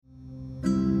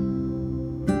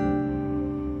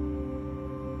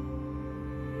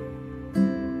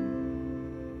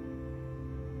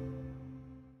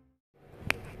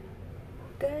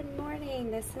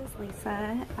this is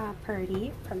Lisa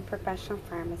Purdy from Professional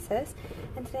Pharmacist,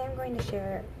 and today I'm going to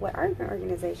share what our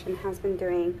organization has been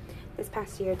doing this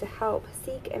past year to help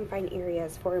seek and find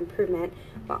areas for improvement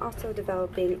while also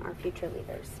developing our future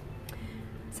leaders.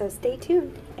 So stay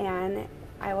tuned, and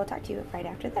I will talk to you right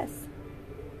after this.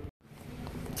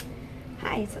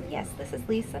 Hi, so yes, this is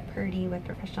Lisa Purdy with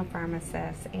Professional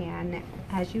Pharmacist, and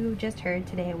as you just heard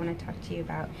today, I want to talk to you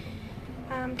about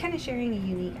kind of sharing a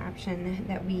unique option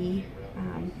that we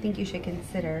think you should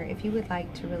consider if you would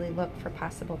like to really look for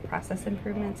possible process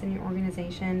improvements in your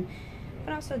organization,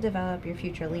 but also develop your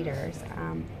future leaders.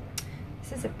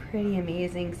 This is a pretty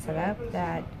amazing setup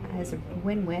that is a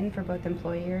win-win for both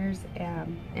employers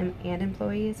and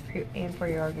employees and for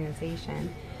your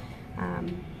organization.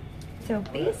 So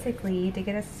basically, to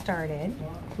get us started,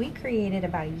 we created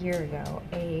about a year ago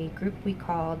a group we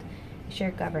called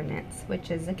Shared Governance, which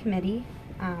is a committee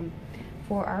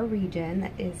for our region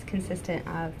that is consistent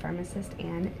of pharmacists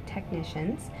and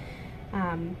technicians.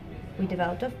 We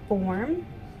developed a form,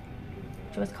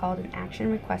 which was called an Action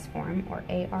Request Form, or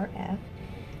ARF.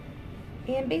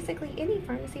 And basically, any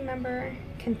pharmacy member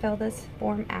can fill this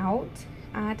form out,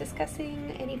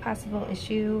 discussing any possible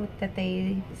issue that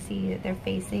they see that they're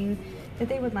facing that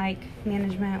they would like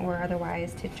management or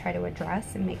otherwise to try to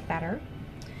address and make better.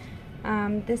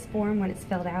 This form, when it's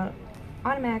filled out,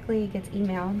 automatically gets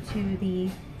emailed to the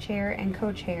chair and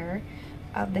co-chair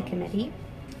of the committee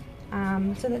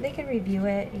so that they can review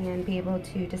it and be able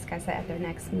to discuss it at their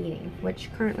next meeting, which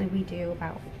currently we do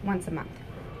about once a month.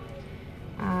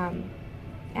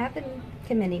 At the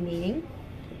committee meeting,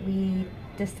 we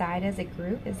decide as a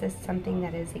group, is this something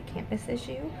that is a campus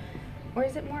issue or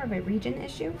is it more of a region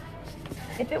issue?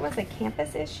 If it was a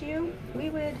campus issue,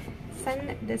 we would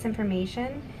send this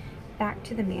information back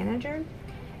to the manager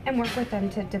and work with them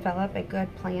to develop a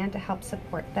good plan to help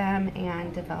support them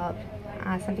and develop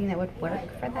something that would work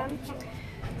for them.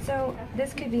 So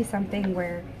this could be something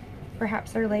where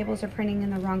perhaps their labels are printing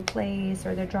in the wrong place,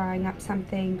 or they're drawing up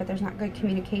something but there's not good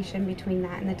communication between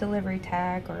that and the delivery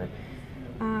tech, or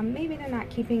maybe they're not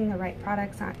keeping the right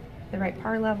products on the right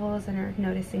par levels and are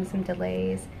noticing some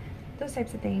delays. Those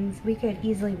types of things, we could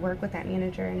easily work with that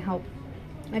manager and help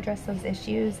address those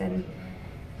issues and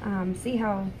see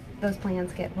how those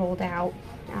plans get rolled out.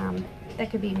 That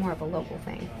could be more of a local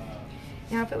thing.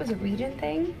 Now, if it was a region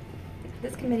thing,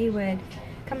 this committee would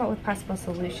come up with possible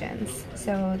solutions.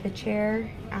 So the chair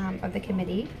of the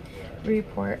committee would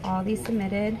report all these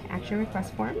submitted action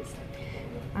request forms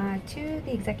to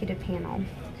the executive panel,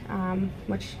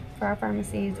 which for our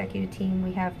pharmacy executive team,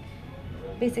 we have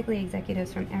basically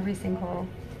executives from every single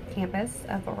campus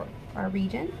of our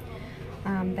region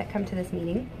that come to this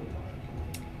meeting.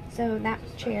 So that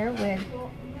chair would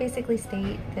basically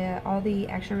state all the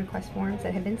action request forms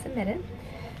that have been submitted.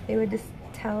 They would just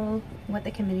tell what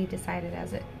the committee decided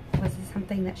as it was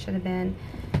something that should have been,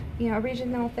 a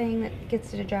regional thing that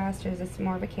gets addressed, or is this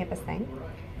more of a campus thing?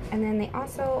 And then they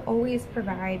also always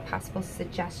provide possible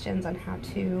suggestions on how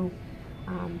to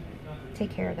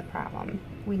take care of the problem.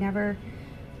 We never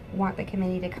want the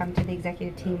committee to come to the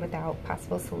executive team without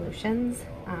possible solutions.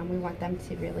 We want them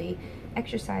to really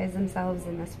exercise themselves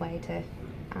in this way to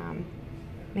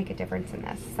make a difference in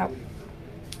this. So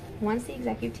once the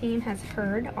executive team has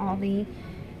heard all the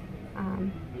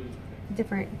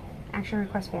different action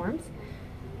request forms,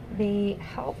 they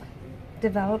help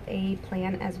develop a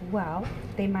plan as well.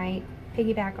 They might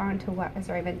piggyback on to what has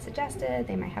already been suggested.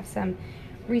 They might have some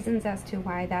reasons as to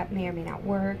why that may or may not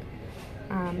work.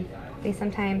 They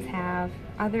sometimes have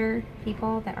other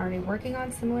people that are already working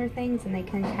on similar things and they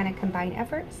can kind of combine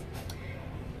efforts,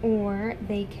 or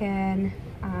they can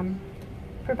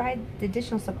provide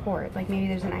additional support. Like maybe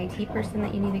there's an IT person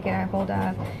that you need to get a hold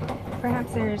of.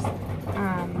 Perhaps there's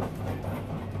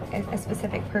a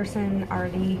specific person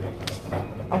already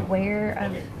aware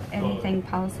of anything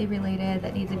policy related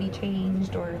that needs to be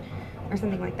changed or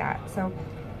something like that. So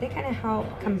they kind of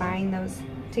help combine those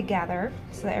together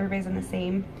so that everybody's on the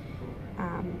same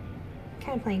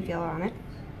kind of playing field on it.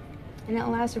 And it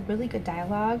allows for really good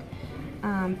dialogue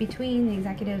between the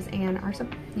executives and our,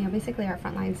 basically our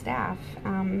frontline staff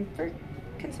for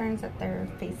concerns that they're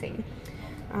facing.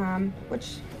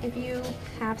 Which, if you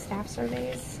have staff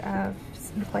surveys of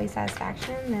employee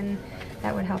satisfaction, then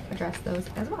that would help address those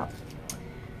as well.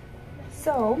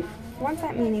 So once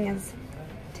that meeting has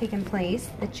taken place,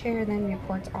 the chair then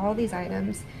reports all these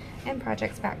items and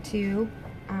projects back to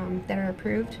that are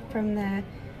approved from the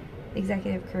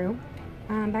executive crew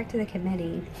back to the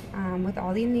committee with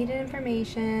all the needed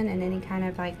information and any kind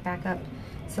of like backup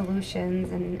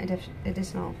solutions and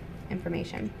additional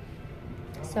information.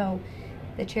 So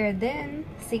The chair then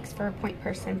seeks for a point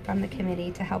person from the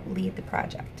committee to help lead the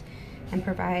project and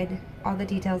provide all the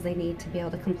details they need to be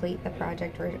able to complete the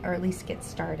project or at least get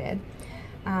started.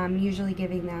 Usually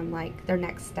giving them like their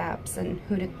next steps and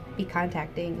who to be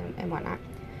contacting and whatnot.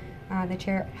 The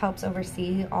chair helps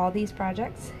oversee all these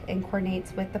projects and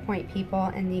coordinates with the point people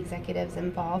and the executives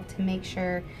involved to make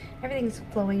sure everything's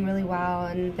flowing really well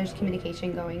and there's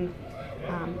communication going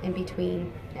in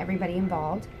between everybody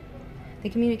involved. They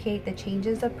communicate the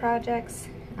changes of projects,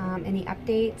 any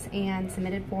updates, and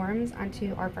submitted forms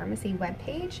onto our pharmacy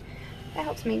webpage. That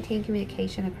helps maintain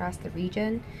communication across the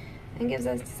region and gives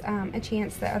us a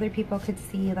chance that other people could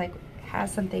see, like,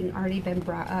 has something already been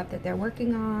brought up that they're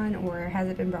working on, or has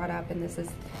it been brought up and this is,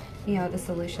 you know, the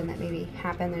solution that maybe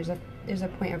happened. There's a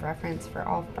point of reference for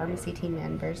all pharmacy team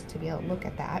members to be able to look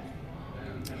at that.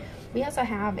 We also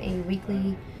have a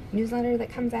weekly newsletter that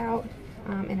comes out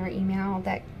in our email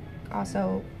that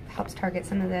also helps target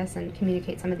some of this and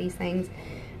communicate some of these things,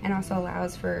 and also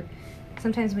allows for,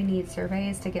 sometimes we need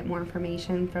surveys to get more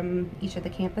information from each of the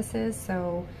campuses,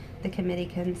 so the committee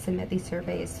can submit these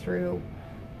surveys through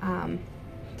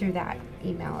that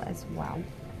email as well.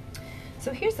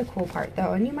 So here's the cool part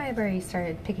though, and you might have already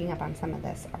started picking up on some of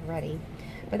this already,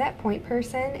 but that point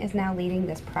person is now leading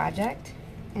this project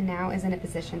and now is in a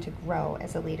position to grow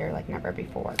as a leader like never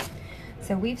before.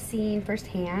 So we've seen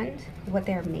firsthand what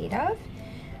they're made of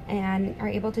and are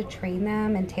able to train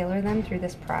them and tailor them through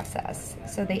this process.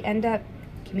 So they end up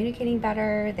communicating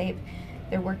better.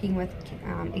 They're working with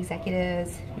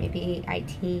executives, maybe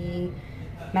IT,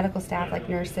 medical staff like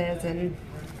nurses and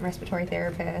respiratory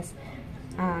therapists.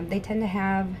 They tend to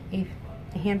have a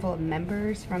handful of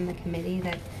members from the committee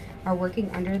that are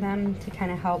working under them to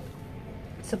kind of help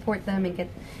support them and get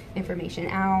information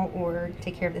out or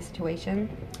take care of the situation.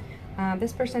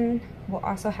 This person will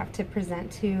also have to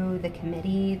present to the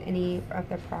committee any of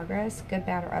their progress, good,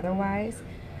 bad, or otherwise,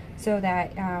 so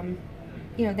that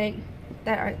you know,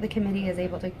 the committee is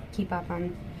able to keep up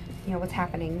on, you know, what's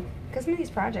happening, because some of these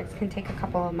projects can take a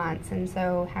couple of months, and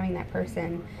so having that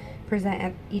person present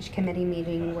at each committee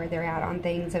meeting where they're at on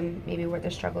things and maybe where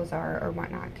their struggles are or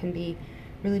whatnot can be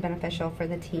really beneficial for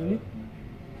the team.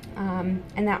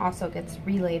 And that also gets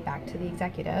relayed back to the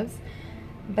executives.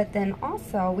 But then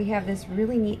also we have this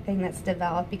really neat thing that's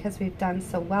developed because we've done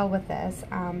so well with this.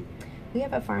 We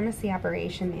have a pharmacy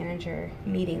operation manager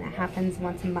meeting that happens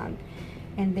once a month,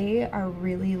 and they are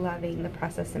really loving the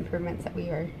process improvements that we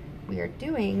are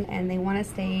doing, and they want to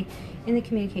stay in the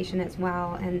communication as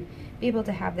well and be able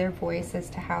to have their voice as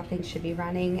to how things should be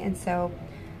running. And so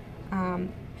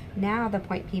now the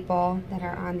point people that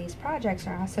are on these projects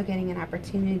are also getting an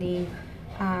opportunity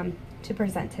to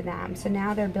present to them. So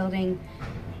now they're building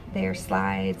their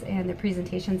slides and their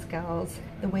presentation skills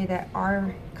the way that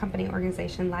our company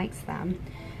organization likes them.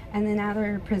 And then now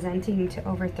they're presenting to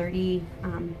over 30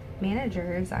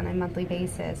 managers on a monthly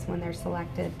basis when they're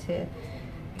selected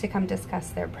to come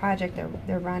discuss their project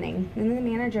they're running. And then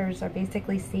the managers are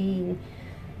basically seeing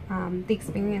the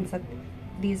experience that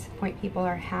these point people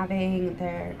are having,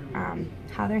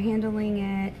 how they're handling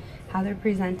it, how they're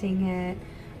presenting it.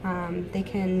 They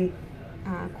can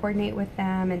coordinate with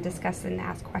them and discuss and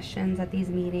ask questions at these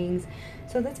meetings.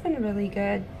 So that's been really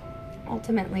good,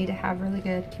 ultimately, to have really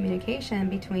good communication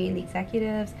between the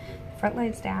executives,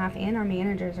 frontline staff, and our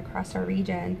managers across our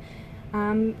region.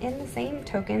 In the same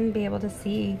token, be able to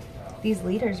see these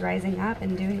leaders rising up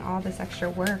and doing all this extra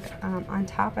work on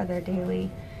top of their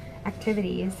daily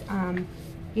activities.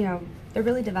 You know, they're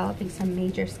really developing some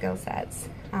major skill sets.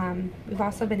 We've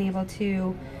also been able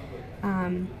to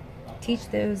teach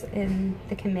those in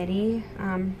the committee,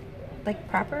 like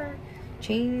proper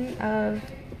chain of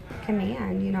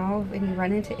command, you know, when you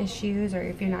run into issues or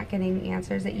if you're not getting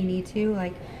answers that you need to,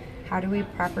 like, how do we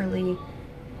properly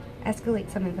escalate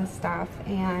some of this stuff,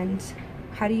 and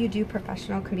how do you do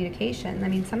professional communication? I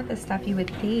mean, some of the stuff you would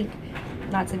think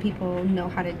lots of people know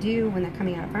how to do when they're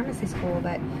coming out of pharmacy school,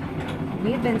 but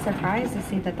we've been surprised to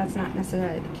see that that's not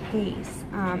necessarily the case.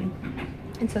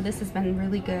 And so this has been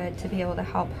really good to be able to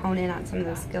help hone in on some of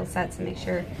those skill sets and make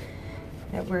sure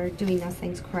that we're doing those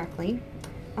things correctly,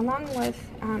 along with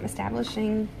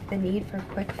establishing the need for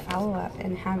quick follow-up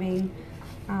and having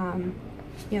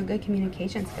you know, good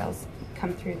communication skills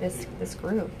come through this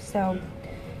group. So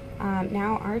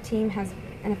now our team has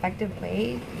an effective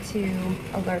way to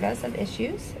alert us of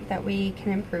issues that we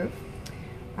can improve,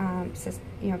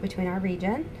 you know, between our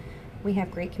region. We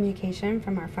have great communication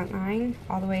from our frontline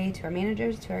all the way to our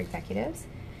managers, to our executives,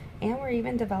 and we're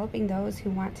even developing those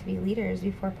who want to be leaders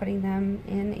before putting them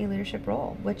in a leadership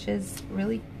role, which is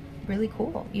really, really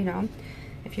cool. You know,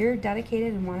 if you're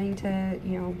dedicated and wanting to,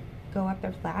 you know, go up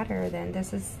the ladder, then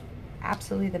this is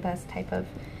absolutely the best type of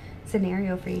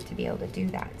scenario for you to be able to do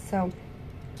that. So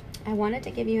I wanted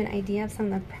to give you an idea of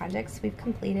some of the projects we've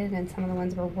completed and some of the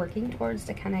ones we're working towards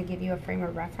to kind of give you a frame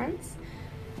of reference.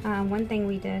 One thing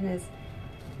we did is,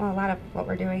 well, a lot of what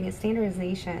we're doing is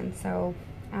standardization. So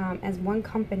as one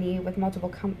company with multiple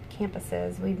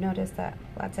campuses, we've noticed that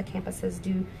lots of campuses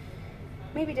do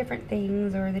maybe different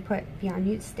things, or they put Beyond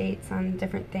Ute states on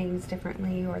different things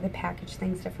differently, or they package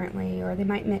things differently, or they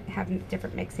might have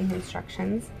different mixing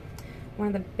instructions. One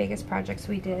of the biggest projects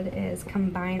we did is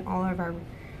combine all of our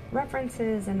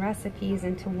references and recipes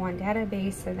into one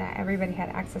database so that everybody had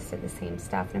access to the same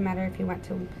stuff. No matter if you went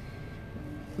to,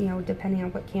 you know, depending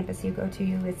on what campus you go to,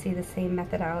 you would see the same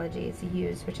methodologies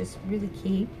used, which is really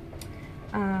key.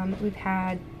 We've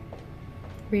had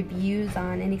reviews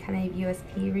on any kind of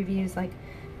USP reviews, like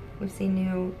we've seen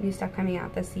new stuff coming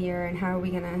out this year, and how are we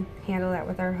going to handle that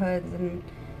with our hoods, and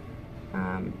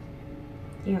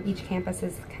you know, each campus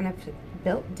is kind of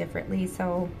built differently,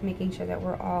 so making sure that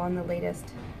we're all on the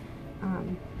latest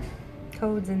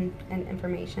codes and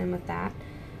information with that.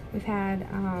 We've had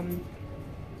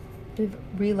we've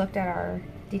re-looked at our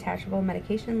detachable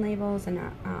medication labels and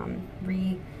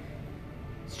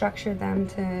restructured them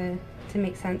to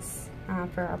make sense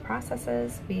for our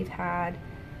processes. We've had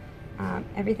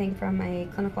everything from a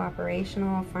clinical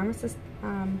operational pharmacist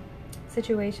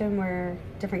situation where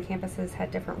different campuses had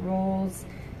different roles,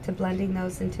 to blending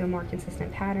those into a more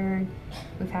consistent pattern.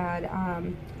 We've had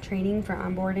training for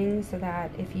onboarding, so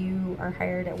that if you are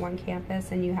hired at one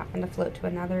campus and you happen to float to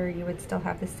another, you would still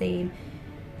have the same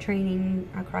training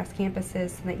across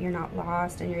campuses, so that you're not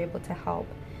lost and you're able to help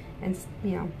and,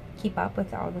 you know, keep up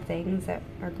with all the things that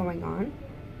are going on.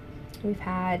 We've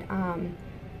had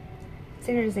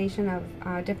standardization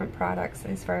of different products,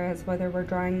 as far as whether we're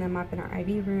drawing them up in our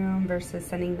IV room versus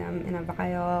sending them in a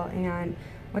vial, and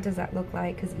what does that look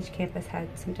like, because each campus had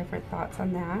some different thoughts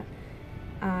on that.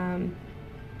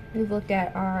 We've looked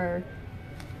at our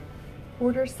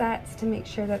order sets to make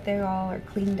sure that they all are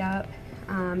cleaned up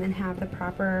and have the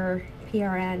proper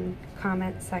PRN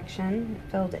comment section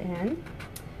filled in.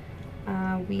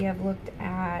 We have looked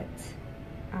at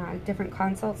different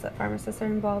consults that pharmacists are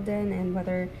involved in, and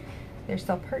whether they're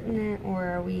still pertinent, or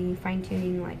are we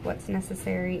fine-tuning like what's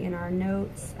necessary in our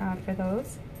notes for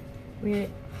those. We're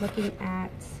looking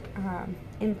at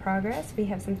in progress. We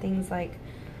have some things like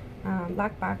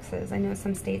lock boxes. I know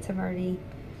some states have already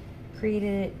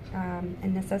created a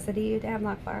necessity to have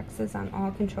lock boxes on all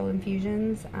controlled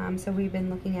infusions, so we've been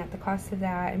looking at the cost of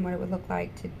that and what it would look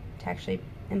like to actually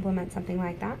implement something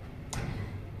like that.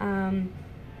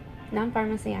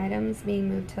 Non-pharmacy items being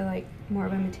moved to like more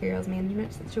of a materials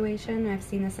management situation. I've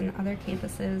seen this in other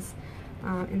campuses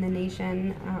in the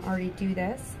nation already do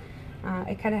this.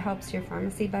 It kind of helps your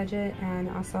pharmacy budget, and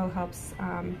also helps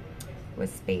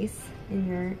with space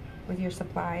in with your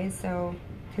supplies, so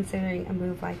considering a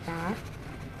move like that.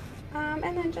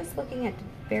 And then just looking at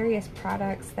various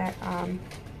products that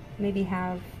maybe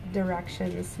have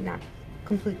directions not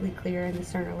completely clear in the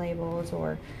Cerner labels,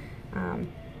 or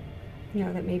you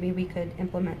know, that maybe we could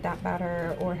implement that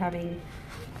better, or having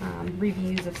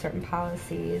reviews of certain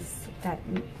policies that,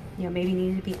 you know, maybe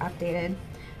need to be updated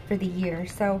for the year.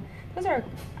 So those are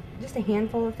just a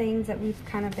handful of things that we've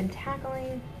kind of been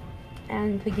tackling,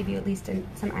 and could give you at least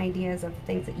some ideas of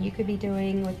things that you could be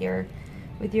doing with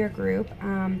your group.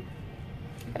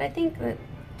 But I think that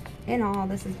in all,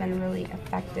 this has been really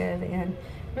effective and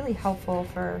really helpful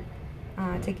for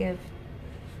to give,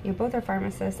 you know, both our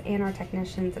pharmacists and our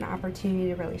technicians an opportunity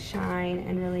to really shine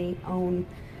and really own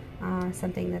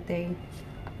something that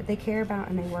they care about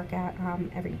and they work at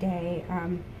every day.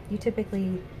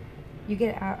 You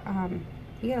get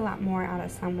a lot more out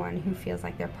of someone who feels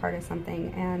like they're part of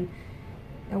something, and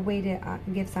a way to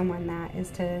give someone that is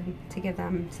to give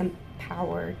them some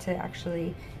power to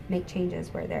actually make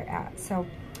changes where they're at. So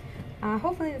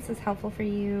hopefully this is helpful for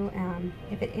you.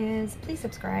 If it is, please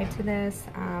subscribe to this,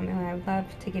 and I would love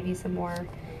to give you some more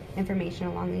information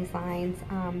along these lines.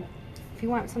 If you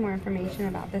want some more information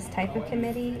about this type of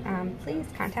committee, please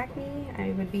contact me.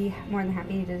 I would be more than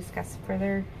happy to discuss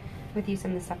further with you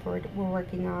some of the stuff we're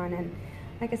working on. And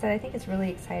like I said, I think it's really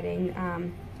exciting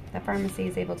that pharmacy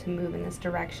is able to move in this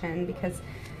direction, because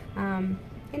in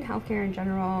healthcare in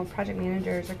general, project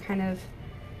managers are kind of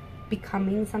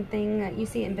becoming something that you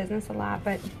see in business a lot,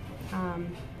 but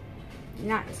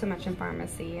not so much in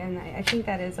pharmacy. And I think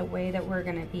that is a way that we're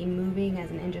going to be moving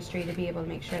as an industry, to be able to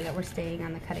make sure that we're staying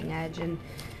on the cutting edge and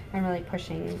really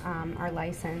pushing our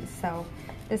license. So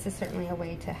this is certainly a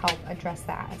way to help address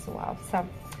that as well. So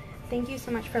thank you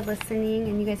so much for listening,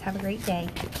 and you guys have a great day.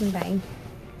 Bye.